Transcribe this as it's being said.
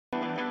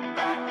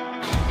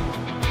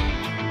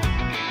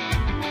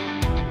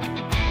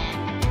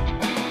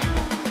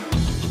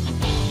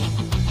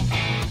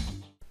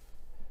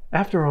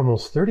After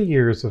almost 30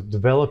 years of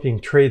developing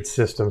trade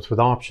systems with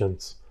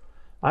options,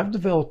 I've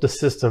developed a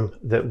system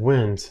that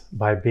wins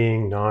by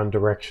being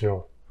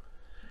non-directional.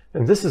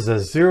 And this is a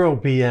zero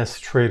BS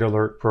trade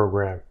alert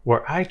program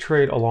where I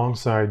trade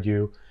alongside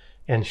you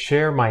and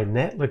share my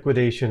net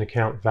liquidation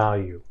account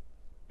value.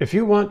 If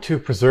you want to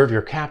preserve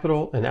your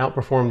capital and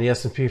outperform the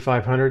S&P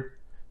 500,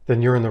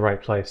 then you're in the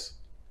right place.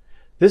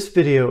 This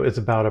video is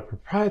about a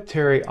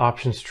proprietary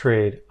options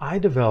trade I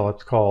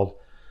developed called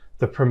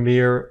the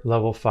Premier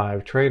Level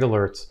 5 Trade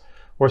Alerts,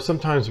 or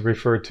sometimes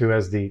referred to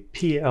as the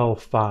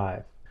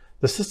PL5.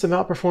 The system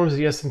outperforms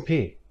the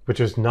S&P, which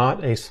is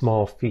not a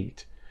small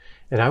feat,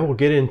 and I will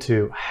get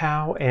into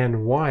how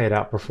and why it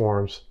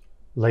outperforms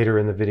later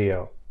in the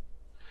video.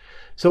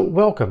 So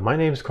welcome, my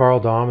name is Karl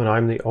Domm, and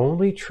I'm the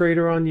only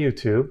trader on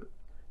YouTube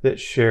that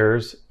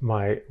shares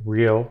my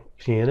real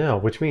P&L,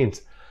 which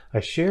means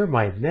I share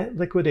my net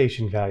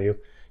liquidation value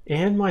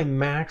and my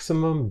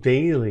maximum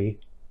daily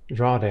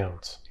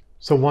drawdowns.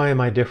 So why am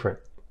I different?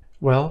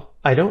 Well,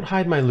 I don't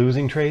hide my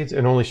losing trades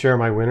and only share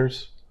my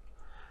winners.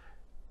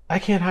 I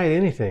can't hide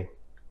anything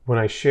when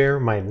I share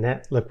my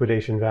net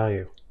liquidation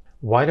value.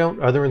 Why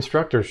don't other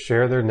instructors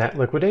share their net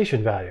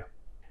liquidation value?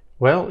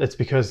 Well, it's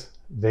because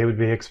they would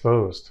be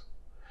exposed.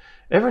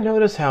 Ever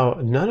notice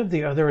how none of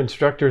the other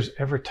instructors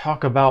ever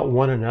talk about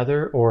one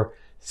another or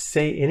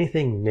say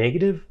anything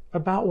negative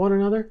about one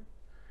another?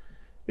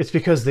 It's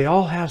because they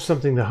all have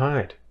something to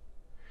hide,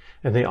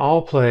 and they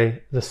all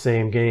play the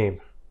same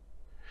game.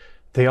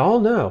 They all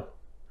know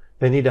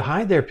they need to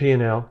hide their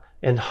P&L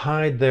and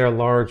hide their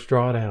large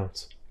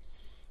drawdowns.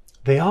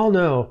 They all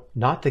know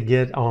not to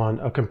get on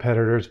a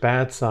competitor's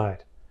bad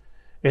side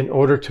in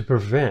order to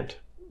prevent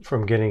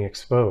from getting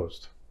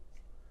exposed.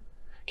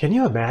 Can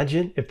you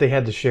imagine if they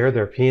had to share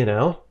their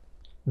P&L?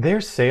 Their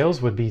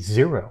sales would be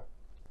zero.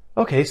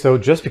 Okay, so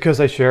just because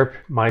I share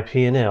my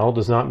P&L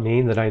does not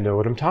mean that I know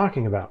what I'm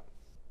talking about.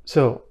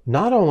 So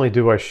not only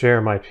do I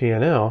share my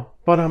P&L,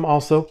 but I'm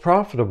also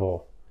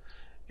profitable.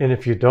 And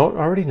if you don't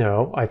already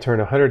know, I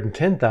turned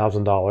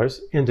 $110,000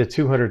 into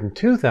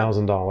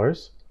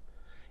 $202,000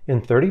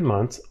 in 30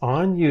 months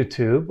on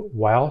YouTube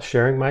while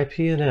sharing my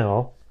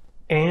P&L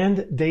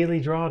and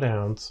daily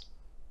drawdowns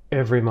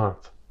every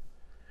month.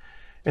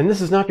 And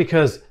this is not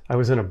because I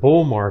was in a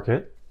bull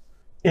market.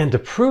 And to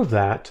prove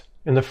that,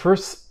 in the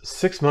first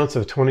 6 months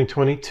of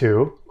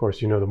 2022, of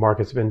course, you know the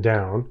market's been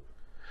down,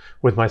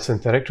 with my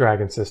synthetic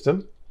dragon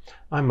system,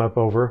 I'm up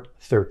over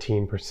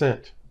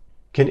 13%.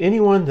 Can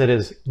anyone that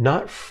is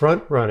not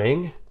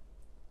front-running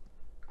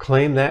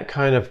claim that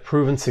kind of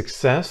proven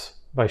success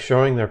by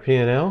showing their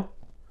P&L?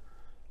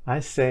 I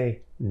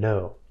say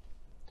no.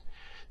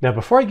 Now,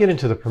 before I get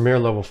into the Premier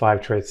Level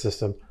 5 trade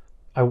system,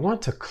 I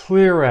want to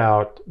clear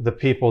out the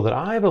people that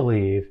I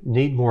believe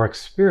need more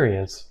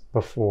experience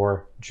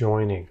before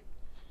joining.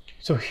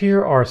 So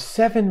here are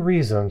 7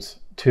 reasons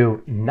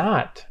to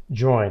not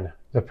join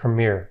the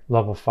Premier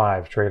Level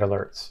 5 Trade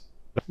Alerts.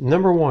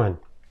 Number 1,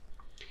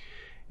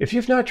 if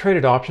you've not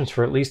traded options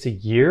for at least a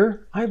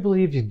year, I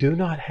believe you do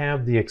not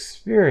have the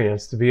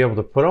experience to be able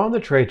to put on the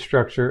trade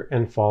structure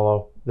and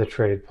follow the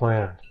trade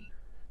plan.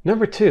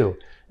 Number 2,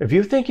 if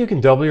you think you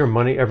can double your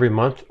money every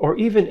month or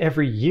even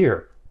every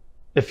year,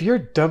 if you're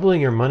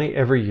doubling your money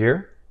every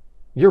year,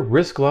 your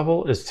risk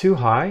level is too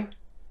high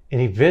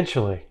and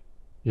eventually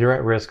you're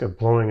at risk of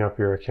blowing up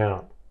your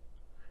account.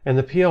 And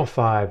the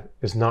PL5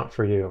 is not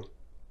for you.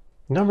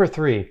 Number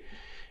 3,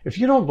 if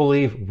you don't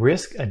believe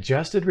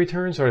risk-adjusted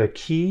returns are the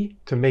key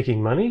to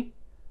making money,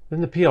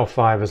 then the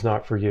PL5 is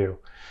not for you.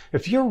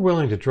 If you're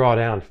willing to draw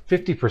down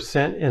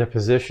 50% in a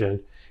position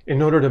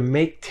in order to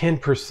make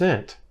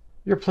 10%,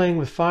 you're playing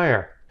with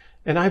fire.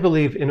 And I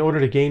believe in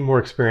order to gain more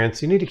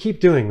experience, you need to keep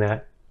doing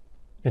that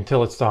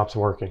until it stops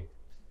working.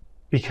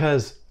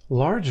 Because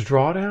large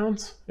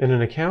drawdowns in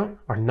an account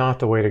are not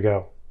the way to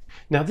go.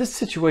 Now, this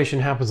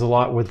situation happens a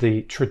lot with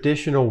the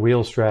traditional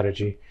wheel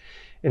strategy.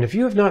 And if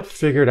you have not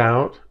figured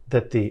out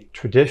that the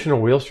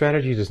traditional wheel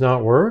strategy does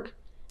not work,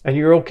 and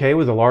you're okay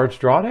with the large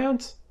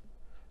drawdowns,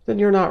 then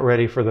you're not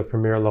ready for the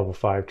Premier Level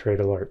 5 Trade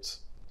Alerts.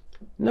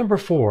 Number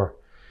 4,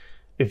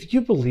 if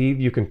you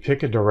believe you can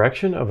pick a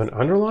direction of an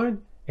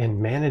underline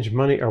and manage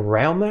money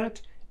around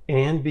that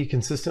and be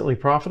consistently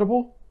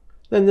profitable,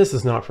 then this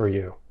is not for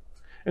you.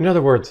 In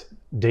other words,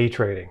 day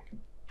trading.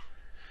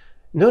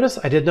 Notice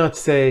I did not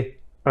say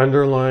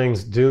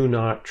underlyings do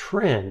not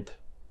trend.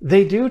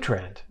 They do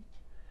trend.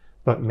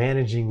 But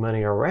managing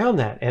money around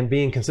that and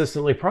being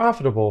consistently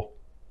profitable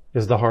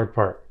is the hard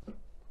part.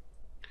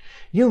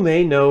 You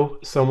may know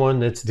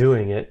someone that's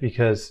doing it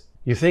because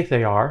you think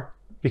they are,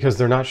 because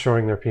they're not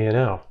showing their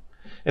P&L.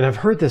 And I've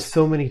heard this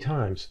so many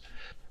times,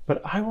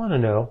 but I want to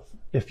know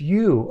if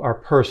you are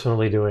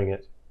personally doing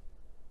it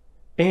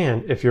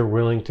and if you're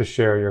willing to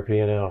share your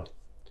P&L.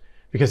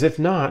 Because if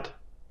not,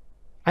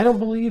 I don't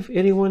believe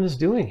anyone is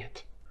doing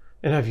it.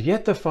 And I've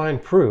yet to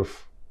find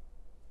proof,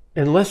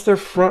 unless they're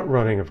front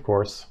running, of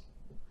course.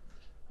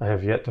 I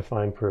have yet to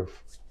find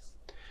proof.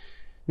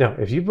 Now,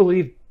 if you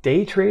believe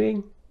day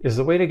trading is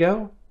the way to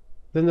go,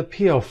 then the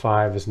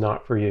PL5 is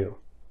not for you.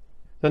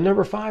 The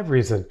number 5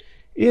 reason,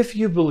 If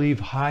you believe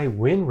high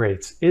win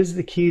rates is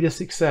the key to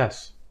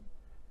success,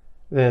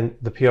 then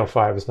the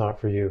PL5 is not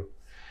for you.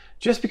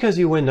 Just because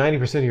you win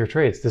 90% of your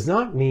trades does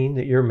not mean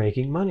that you're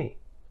making money.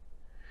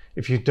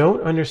 If you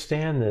don't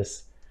understand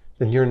this,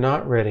 then you're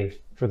not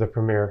ready for the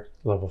Premier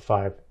Level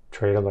 5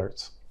 trade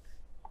alerts.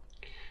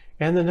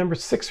 And the number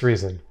 6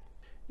 reason,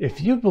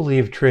 if you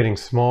believe trading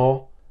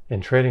small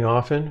and trading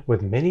often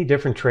with many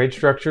different trade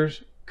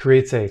structures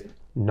creates a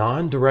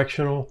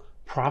non-directional,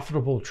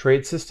 profitable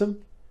trade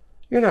system,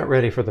 you're not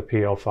ready for the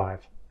PL5.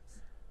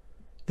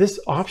 This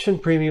option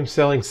premium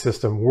selling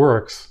system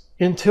works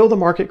until the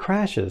market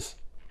crashes,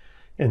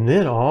 and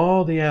then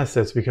all the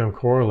assets become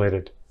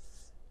correlated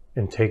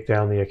and take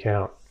down the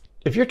account.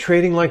 If you're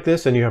trading like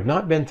this and you have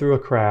not been through a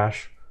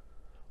crash,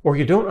 or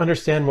you don't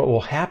understand what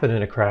will happen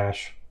in a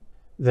crash,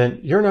 then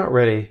you're not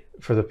ready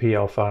for the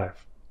PL5.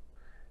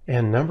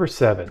 And number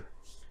 7,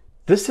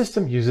 this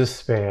system uses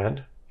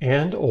span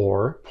and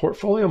or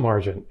portfolio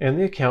margin, and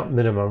the account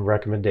minimum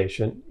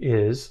recommendation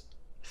is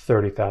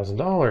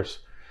 $30,000.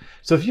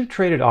 So if you've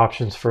traded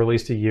options for at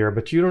least a year,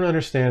 but you don't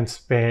understand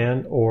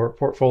span or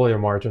portfolio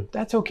margin,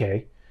 that's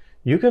okay.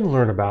 You can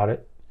learn about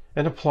it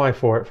and apply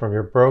for it from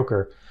your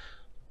broker.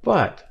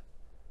 But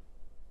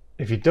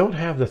if you don't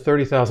have the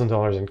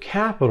 $30,000 in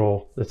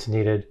capital that's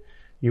needed,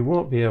 you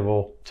won't be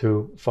able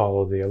to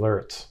follow the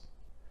alerts.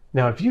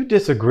 Now, if you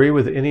disagree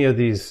with any of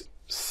these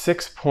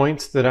 6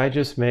 points that I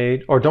just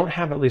made, or don't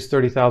have at least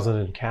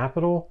 $30,000 in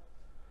capital,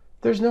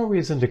 there's no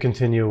reason to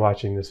continue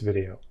watching this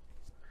video.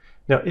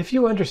 Now, if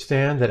you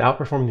understand that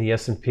outperforming the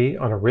S&P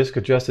on a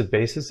risk-adjusted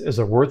basis is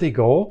a worthy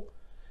goal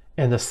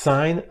and the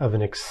sign of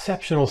an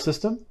exceptional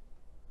system,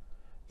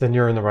 then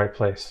you're in the right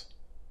place.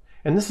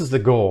 And this is the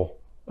goal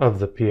of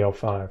the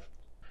PL5.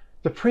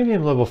 The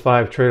Premium Level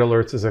 5 Trade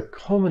Alerts is a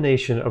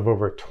culmination of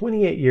over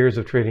 28 years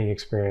of trading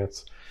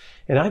experience.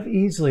 And I've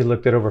easily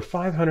looked at over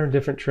 500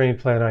 different trade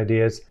plan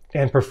ideas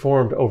and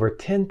performed over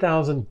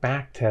 10,000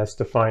 back tests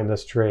to find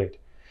this trade.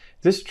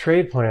 This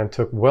trade plan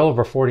took well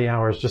over 40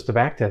 hours just to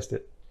back test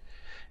it.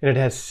 And it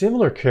has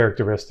similar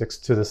characteristics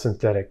to the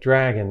Synthetic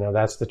Dragon. Now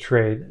that's the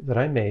trade that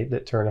I made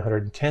that turned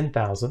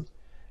 110,000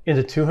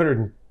 into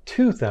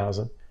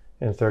 202,000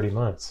 in 30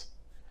 months.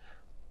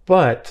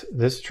 But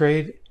this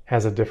trade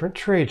has a different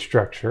trade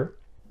structure,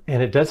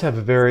 and it does have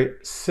a very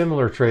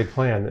similar trade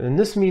plan. And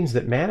this means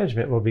that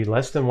management will be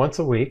less than once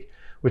a week,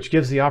 which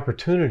gives the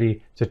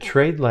opportunity to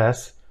trade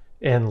less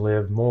and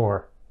live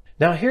more.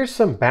 Now here's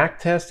some back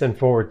tests and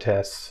forward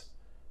tests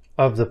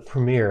of the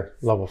Premier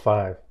Level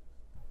 5.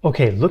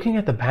 Okay, looking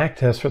at the back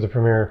test for the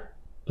Premier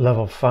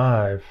Level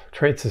 5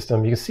 trade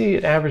system, you can see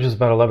it averages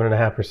about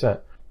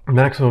 11.5%.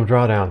 Maximum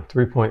drawdown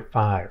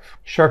 3.5,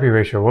 Sharpie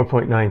ratio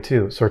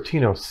 1.92,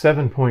 Sortino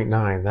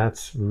 7.9.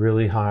 That's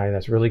really high.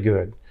 That's really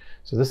good.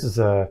 So this is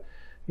a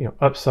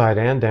upside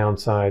and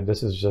downside.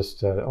 This is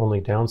just only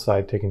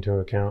downside taken into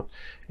account.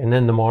 And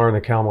then the MAR and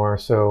the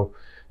CalMAR. So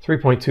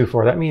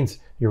 3.24. That means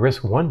you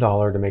risk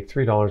 $1 to make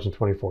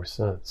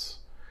 $3.24.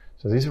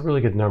 So these are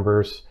really good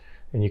numbers,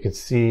 and you can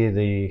see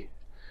the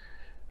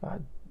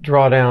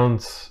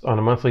drawdowns on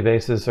a monthly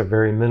basis are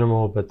very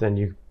minimal, but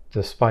then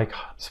the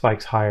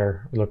spikes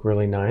higher look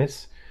really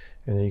nice.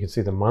 And then you can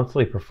see the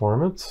monthly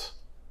performance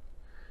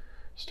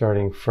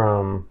starting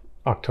from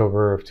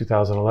October of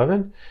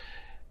 2011.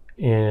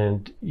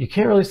 And you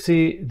can't really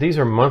see, these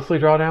are monthly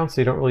drawdowns,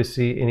 so you don't really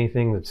see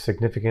anything that's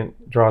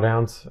significant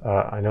drawdowns.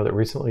 I know that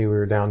recently we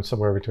were down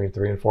somewhere between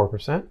 3 and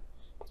 4%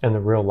 in the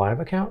real live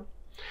account.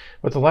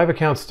 But the live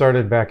account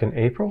started back in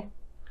April.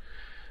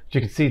 You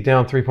can see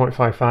down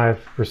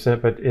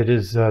 3.55%, but it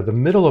is the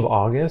middle of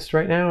August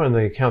right now, and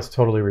the account's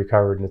totally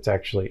recovered, and it's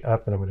actually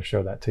up, and I'm going to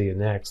show that to you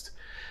next.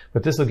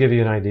 But this will give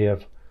you an idea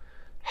of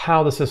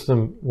how the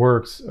system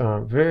works.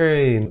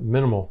 Very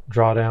minimal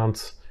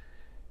drawdowns,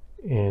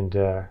 and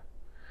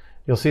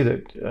you'll see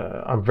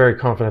that I'm very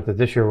confident that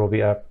this year will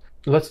be up.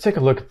 Let's take a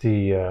look at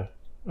the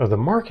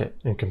market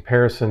in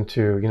comparison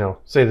to,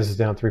 say this is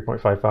down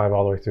 3.55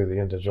 all the way through the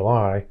end of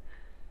July.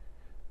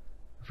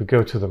 If we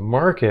go to the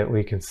market,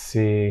 we can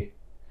see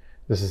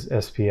this is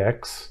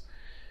SPX,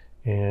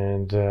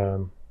 and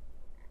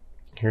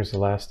here's the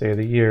last day of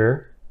the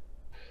year.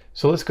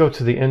 So let's go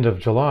to the end of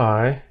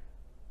July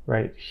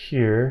right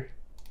here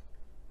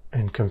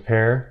and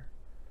compare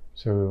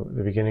to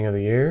the beginning of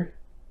the year.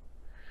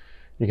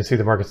 You can see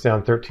the market's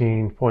down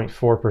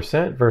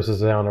 13.4%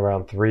 versus down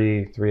around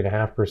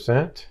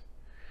 3.5%.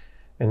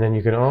 And then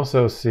you can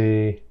also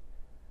see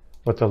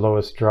what the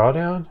lowest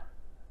drawdown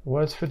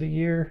was for the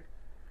year,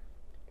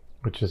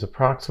 which is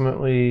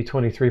approximately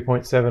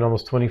 23.7,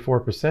 almost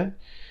 24%.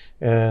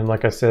 And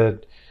like I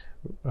said,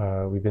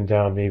 we've been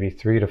down maybe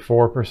 3 to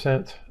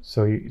 4%.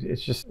 So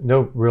it's just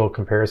no real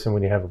comparison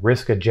when you have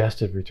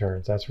risk-adjusted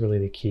returns. That's really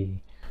the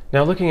key.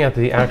 Now looking at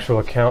the actual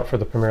account for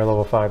the Premier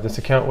Level 5, this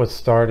account was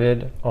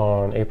started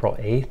on April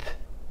 8th,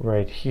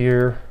 right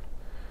here.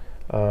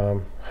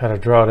 Had a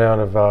drawdown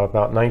of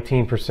about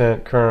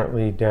 19%,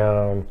 currently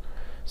down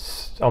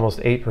almost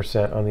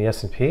 8% on the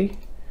S&P.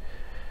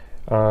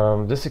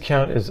 This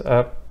account is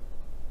up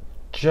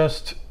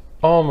just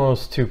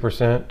almost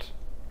 2%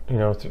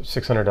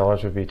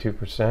 $600 would be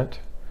 2%.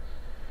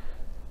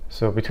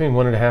 So between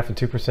 1.5% and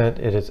 2%,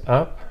 it is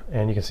up.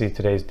 And you can see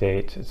today's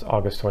date, it's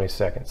August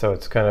 22nd. So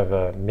it's kind of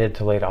a mid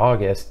to late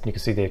August. You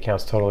can see the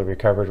accounts totally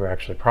recovered. We're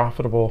actually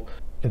profitable.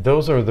 And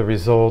those are the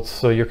results.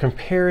 So you're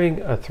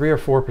comparing a 3 or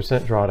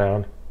 4%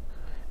 drawdown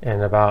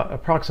and about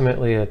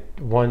approximately a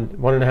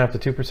 1.5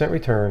 to 2%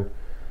 return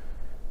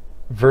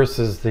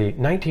versus the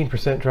 19%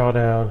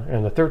 drawdown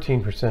and the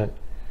 13%,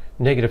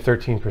 negative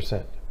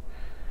 13%.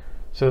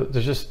 So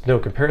there's just no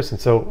comparison.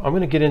 So I'm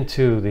going to get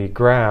into the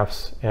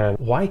graphs and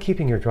why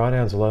keeping your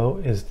drawdowns low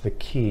is the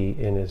key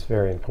and is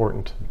very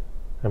important.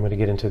 I'm going to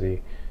get into the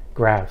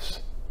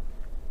graphs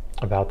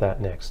about that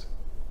next.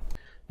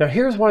 Now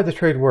here's why the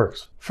trade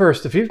works.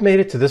 First, if you've made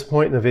it to this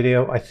point in the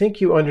video, I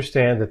think you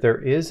understand that there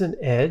is an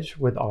edge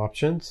with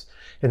options,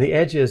 and the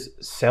edge is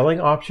selling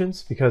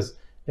options because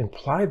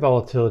implied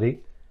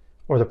volatility,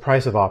 or the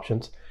price of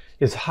options,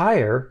 is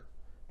higher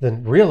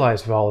than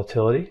realized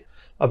volatility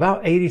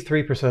about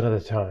 83% of the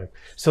time.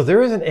 So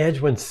there is an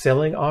edge when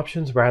selling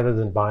options rather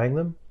than buying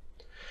them.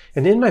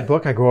 And in my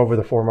book, I go over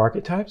the 4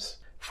 market types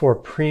for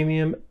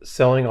premium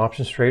selling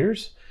options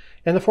traders.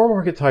 And the 4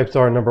 market types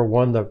are number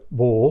 1, the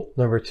bull,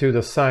 number 2,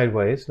 the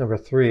sideways, number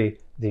 3,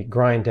 the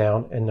grind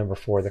down, and number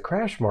 4, the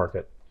crash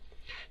market.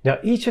 Now,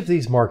 each of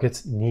these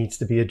markets needs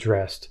to be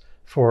addressed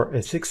for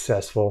a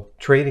successful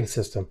trading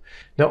system.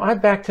 Now, I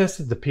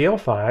backtested the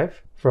PL5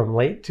 from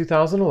late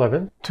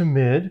 2011 to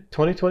mid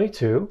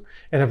 2022,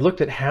 and I've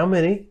looked at how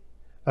many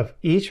of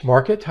each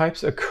market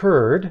types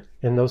occurred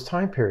in those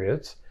time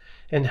periods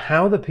and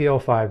how the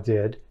PL5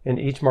 did in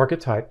each market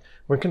type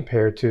when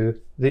compared to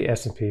the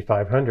S&P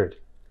 500.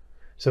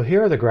 So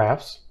here are the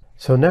graphs.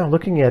 So now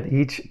looking at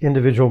each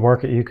individual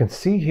market, you can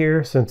see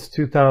here since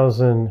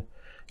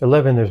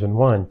 2011, there's been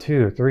 1,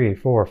 2, 3,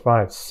 4,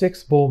 5,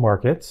 6 bull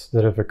markets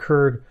that have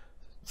occurred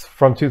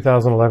from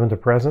 2011 to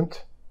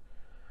present.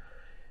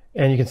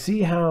 And you can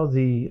see how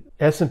the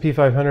S&P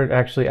 500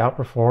 actually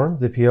outperformed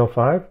the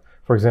PL5.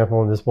 For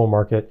example, in this bull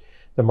market,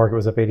 the market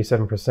was up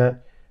 87%,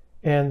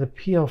 and the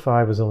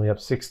PL5 was only up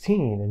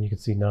 16. And you can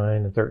see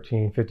 9 and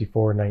 13,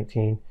 54,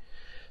 19.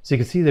 So you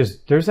can see there's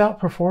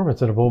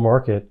outperformance in a bull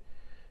market.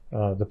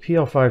 The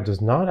PL5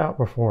 does not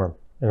outperform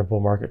in a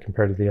bull market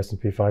compared to the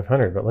S&P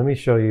 500. But let me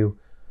show you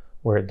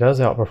where it does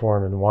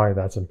outperform and why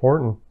that's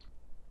important.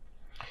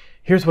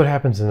 Here's what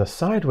happens in a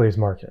sideways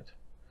market.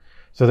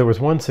 So there was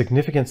one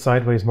significant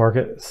sideways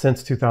market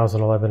since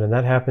 2011, and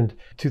that happened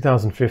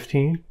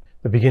 2015,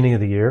 the beginning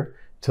of the year,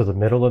 till the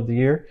middle of the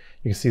year.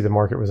 You can see the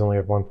market was only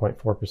up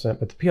 1.4%,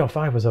 but the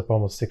PL5 was up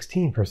almost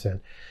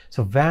 16%.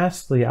 So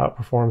vastly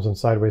outperforms on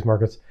sideways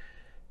markets.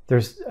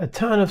 There's a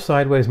ton of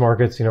sideways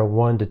markets,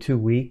 1 to 2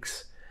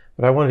 weeks,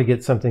 but I wanted to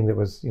get something that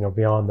was,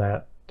 beyond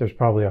that. There's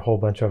probably a whole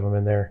bunch of them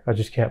in there. I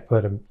just can't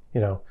put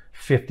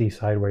 50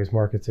 sideways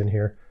markets in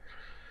here.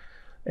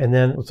 And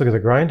then let's look at the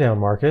grind down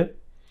market.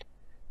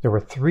 There were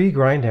 3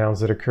 grind downs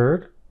that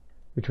occurred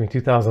between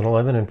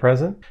 2011 and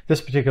present. This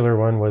particular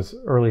one was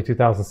early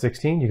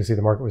 2016. You can see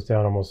the market was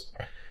down almost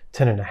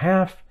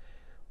 10.5,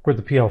 where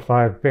the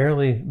PL5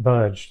 barely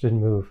budged, didn't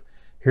move.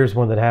 Here's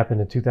one that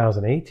happened in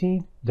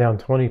 2018, down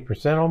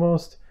 20%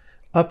 almost,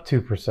 up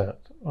 2%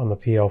 on the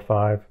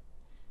PL5.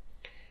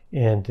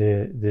 And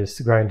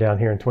this grind down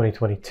here in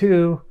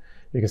 2022,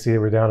 you can see that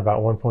we're down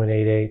about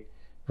 1.88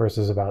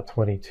 versus about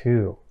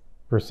 22%.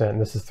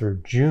 And this is through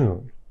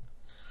June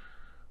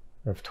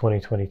of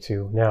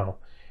 2022. Now,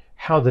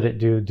 how did it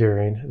do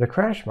during the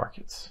crash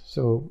markets?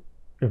 So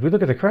if we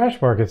look at the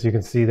crash markets, you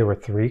can see there were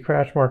 3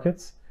 crash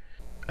markets.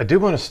 I do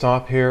want to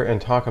stop here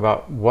and talk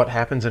about what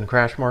happens in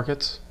crash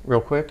markets real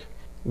quick.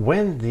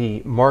 When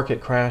the market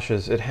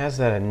crashes, it has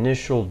that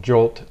initial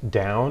jolt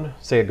down.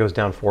 Say it goes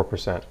down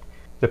 4%.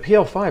 The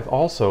PL5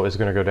 also is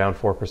going to go down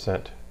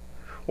 4%.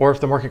 Or if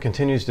the market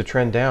continues to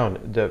trend down,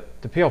 the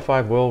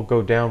PL5 will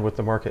go down with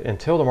the market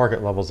until the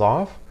market levels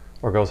off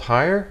or goes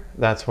higher.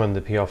 That's when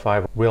the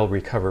PL5 will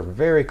recover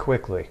very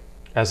quickly,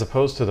 as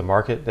opposed to the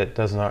market that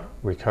does not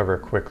recover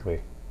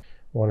quickly.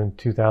 One in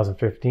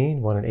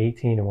 2015, one in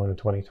 18, and one in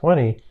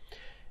 2020.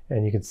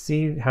 And you can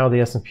see how the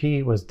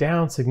S&P was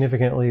down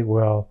significantly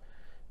while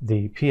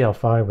the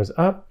PL5 was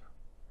up,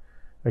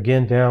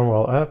 again down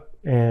while up,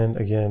 and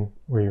again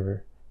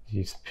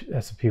the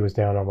S&P was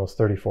down almost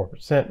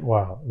 34%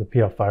 while the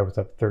PL5 was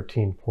up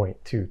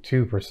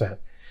 13.22%.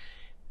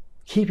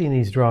 Keeping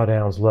these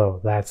drawdowns low,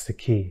 that's the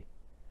key.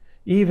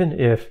 Even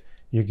if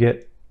you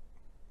get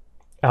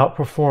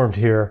outperformed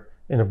here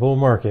in a bull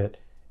market,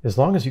 as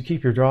long as you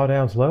keep your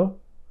drawdowns low,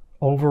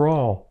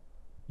 overall,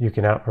 you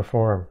can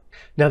outperform.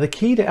 Now, the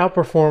key to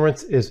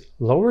outperformance is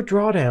lower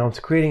drawdowns,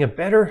 creating a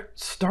better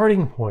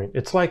starting point.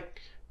 It's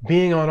like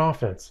being on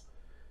offense.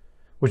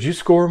 Would you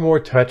score more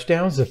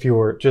touchdowns if you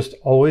were just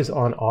always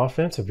on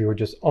offense, if you were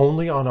just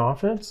only on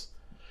offense?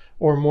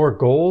 Or more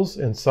goals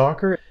in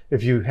soccer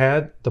if you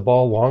had the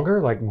ball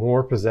longer, like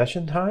more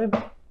possession time?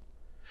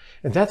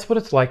 And that's what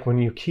it's like when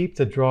you keep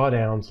the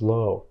drawdowns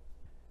low.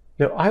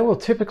 Now, I will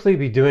typically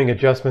be doing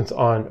adjustments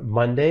on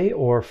Monday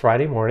or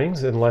Friday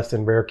mornings, unless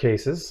in rare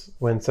cases,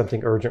 when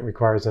something urgent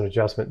requires an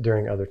adjustment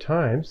during other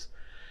times.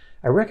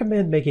 I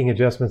recommend making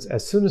adjustments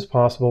as soon as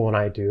possible when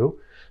I do,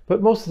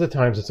 but most of the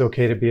times it's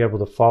okay to be able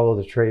to follow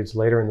the trades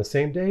later in the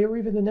same day or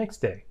even the next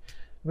day.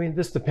 I mean,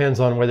 this depends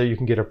on whether you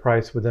can get a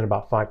price within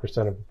about 5%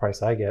 of the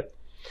price I get.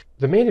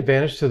 The main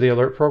advantage to the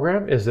alert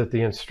program is that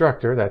the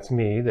instructor, that's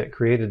me, that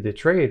created the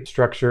trade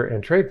structure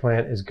and trade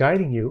plan is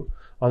guiding you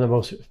on the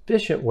most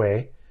efficient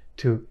way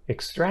to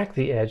extract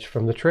the edge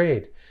from the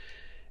trade.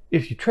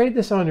 If you trade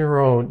this on your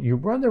own, you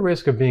run the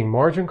risk of being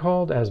margin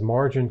called, as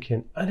margin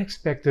can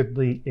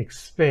unexpectedly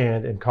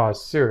expand and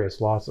cause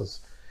serious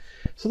losses.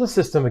 So the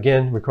system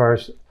again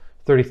requires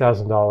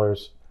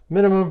 $30,000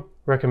 minimum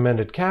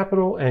recommended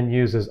capital and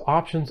uses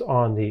options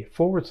on the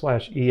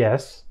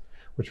 /ES,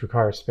 which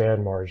requires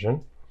span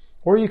margin,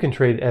 or you can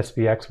trade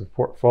SPX with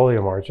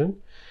portfolio margin,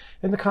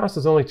 and the cost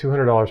is only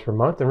 $200 per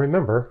month. And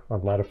remember,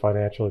 I'm not a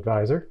financial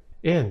advisor.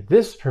 And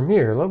this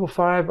premier level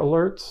 5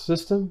 alerts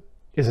system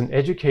is an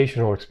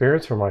educational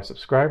experience for my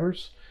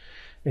subscribers,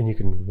 and you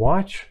can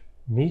watch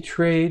me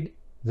trade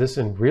this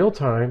in real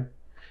time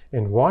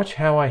and watch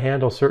how I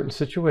handle certain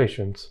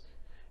situations,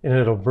 and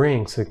it'll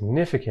bring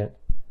significant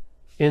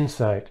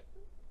insight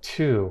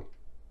to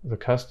the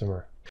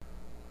customer.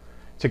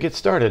 To get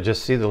started,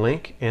 just see the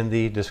link in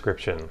the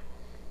description.